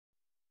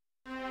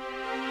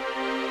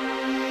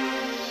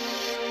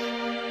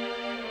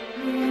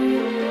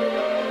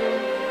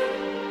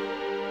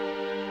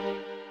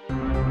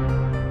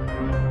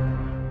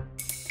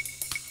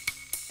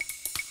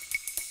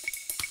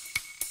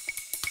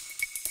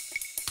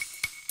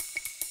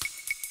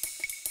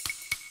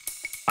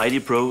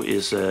Idé-Pro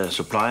is a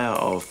supplier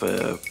of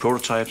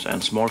prototypes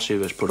and small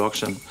series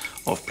production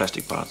of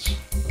plastic parts.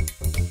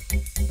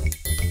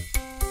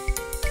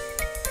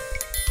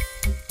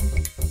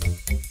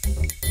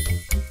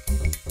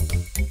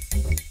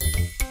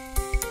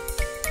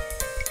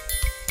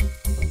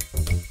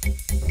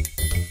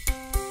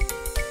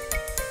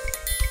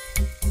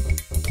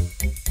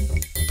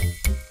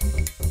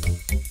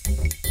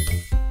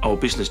 Our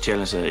business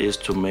challenge is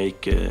to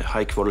make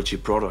high-quality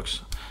products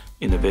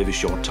in a very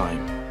short time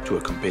to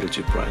a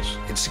competitive price.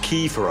 It's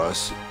key for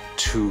us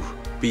to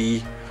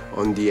be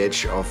on the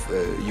edge of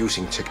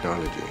using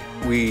technology.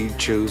 We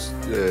chose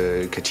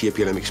CATIA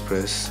PLM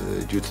Express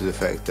due to the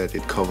fact that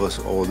it covers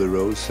all the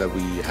roles that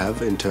we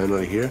have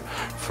internally here,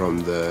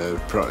 from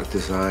the product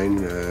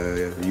design,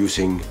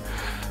 using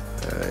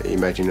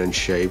Imagine and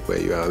Shape, where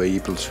you are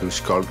able to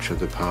sculpture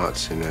the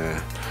parts in a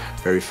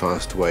very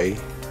fast way,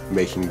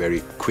 making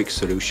very quick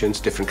solutions,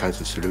 different kinds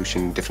of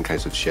solutions, different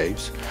kinds of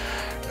shapes,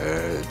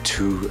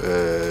 to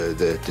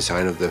the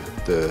design of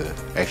the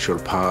actual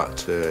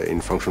part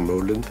in function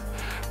molding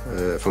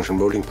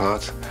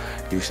part,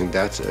 using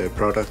that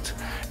product,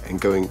 and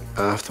going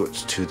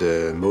afterwards to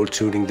the mold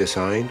tooling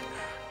design,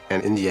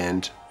 and in the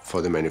end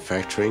for the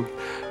manufacturing,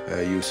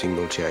 using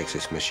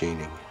multi-axis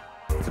machining.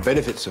 The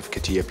benefits of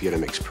CATIA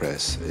PLM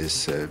Express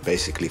is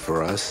basically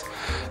for us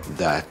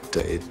that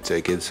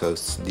it gives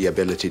us the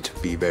ability to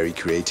be very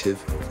creative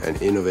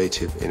and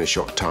innovative in a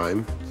short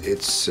time.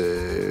 It's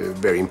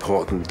very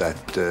important that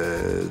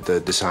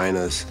the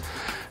designers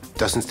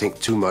doesn't think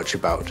too much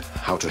about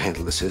how to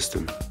handle the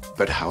system,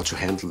 but how to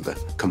handle the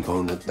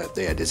component that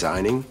they are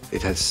designing.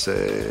 It has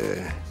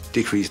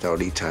decreased our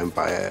lead time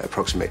by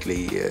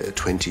approximately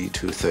 20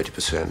 to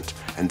 30%.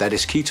 And that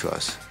is key to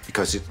us,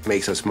 because it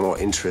makes us more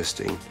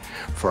interesting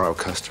for our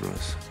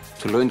customers.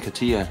 To learn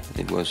CATIA,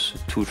 it was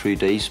 2-3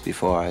 days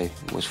before I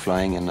was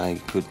flying and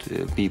I could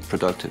be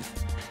productive.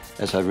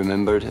 As I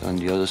remembered on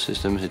the other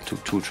systems, it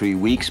took 2-3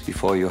 weeks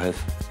before you have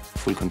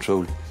full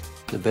control.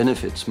 The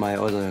benefits my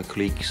other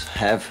colleagues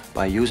have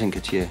by using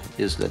CATIA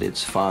is that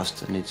it's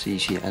fast and it's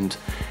easy. And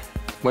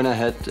when I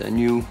had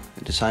new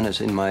designers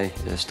in my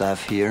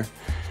staff here,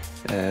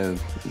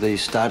 they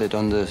started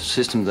on the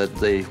system that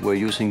they were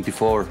using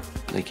before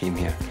they came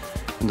here.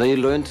 And they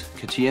learned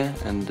CATIA,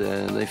 and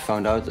they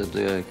found out that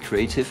the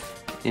creative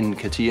in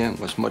CATIA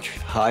was much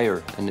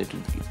higher and it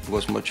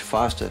was much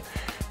faster,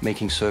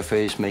 making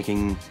surface,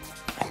 making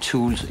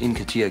tools in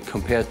CATIA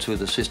compared to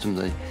the system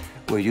they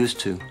were used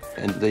to.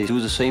 And they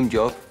do the same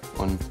job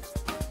on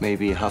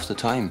maybe half the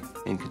time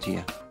in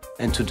CATIA.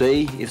 And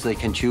today, if they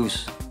can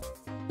choose,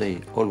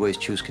 they always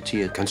choose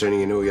CATIA.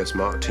 Concerning ENOVIA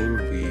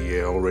SmarTeam,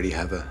 we already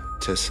have a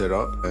test set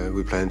up.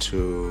 We plan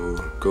to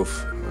go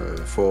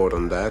forward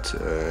on that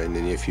in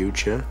the near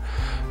future,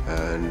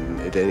 and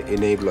it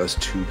enables us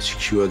to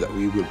secure that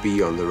we will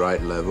be on the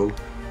right level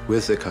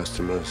with the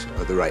customers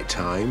at the right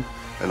time,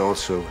 and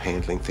also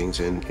handling things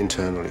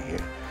internally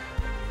here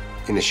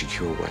in a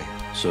secure way.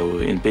 So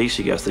in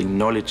basic, I think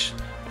knowledge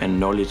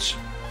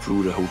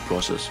through the whole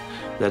process,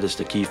 that is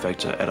the key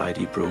factor at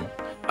Idé-Pro.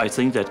 I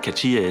think that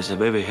CATIA is a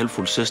very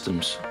helpful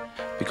system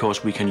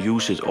because we can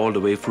use it all the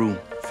way through,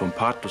 from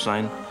part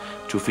design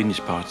to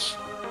finished parts.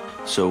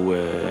 So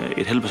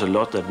it helps us a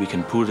lot that we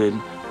can put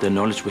in the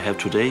knowledge we have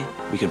today,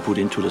 we can put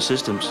into the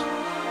systems.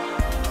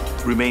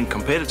 Remain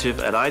competitive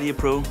at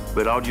Idé-Pro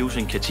without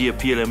using CATIA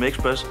PLM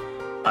Express?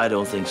 I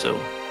don't think so.